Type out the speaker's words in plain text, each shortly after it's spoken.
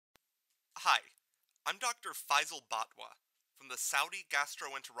Hi, I'm Dr. Faisal Batwa from the Saudi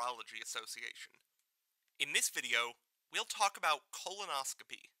Gastroenterology Association. In this video, we'll talk about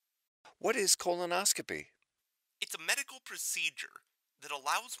colonoscopy. What is colonoscopy? It's a medical procedure that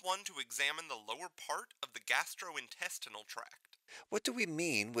allows one to examine the lower part of the gastrointestinal tract. What do we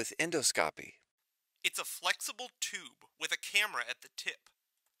mean with endoscopy? It's a flexible tube with a camera at the tip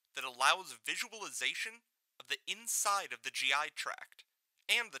that allows visualization of the inside of the GI tract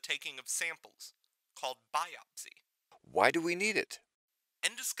and the taking of samples, called biopsy. Why do we need it?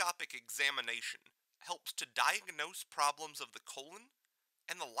 Endoscopic examination helps to diagnose problems of the colon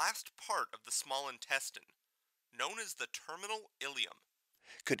and the last part of the small intestine, known as the terminal ileum.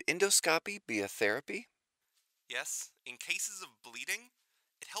 Could endoscopy be a therapy? Yes, in cases of bleeding,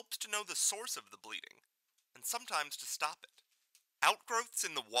 it helps to know the source of the bleeding, and sometimes to stop it. Outgrowths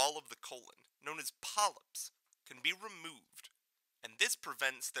in the wall of the colon, known as polyps, can be removed, and this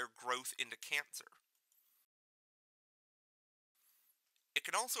prevents their growth into cancer. It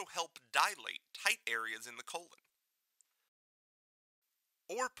can also help dilate tight areas in the colon,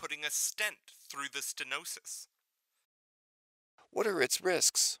 or putting a stent through the stenosis. What are its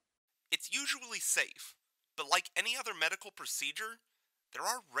risks? It's usually safe, but like any other medical procedure, there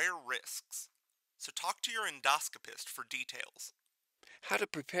are rare risks. So talk to your endoscopist for details. How to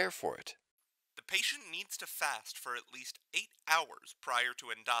prepare for it? The patient needs to fast for at least 8 hours prior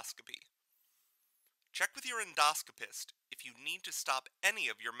to endoscopy. Check with your endoscopist if you need to stop any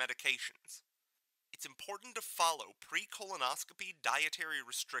of your medications. It's important to follow pre-colonoscopy dietary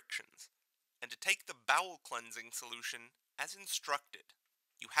restrictions and to take the bowel cleansing solution as instructed.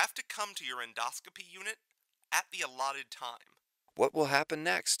 You have to come to your endoscopy unit at the allotted time. What will happen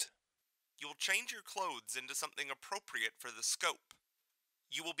next? You will change your clothes into something appropriate for the scope.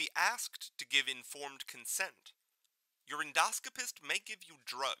 You will be asked to give informed consent. Your endoscopist may give you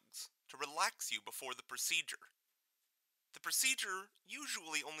drugs to relax you before the procedure. The procedure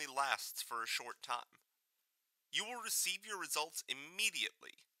usually only lasts for a short time. You will receive your results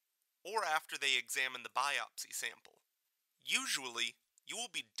immediately, or after they examine the biopsy sample. Usually, you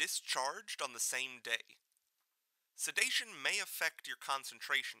will be discharged on the same day. Sedation may affect your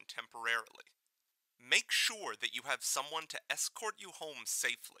concentration temporarily. Make sure that you have someone to escort you home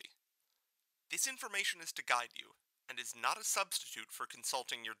safely. This information is to guide you, and is not a substitute for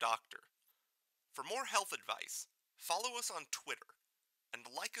consulting your doctor. For more health advice, follow us on Twitter, and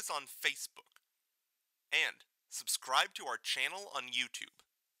like us on Facebook. And subscribe to our channel on YouTube.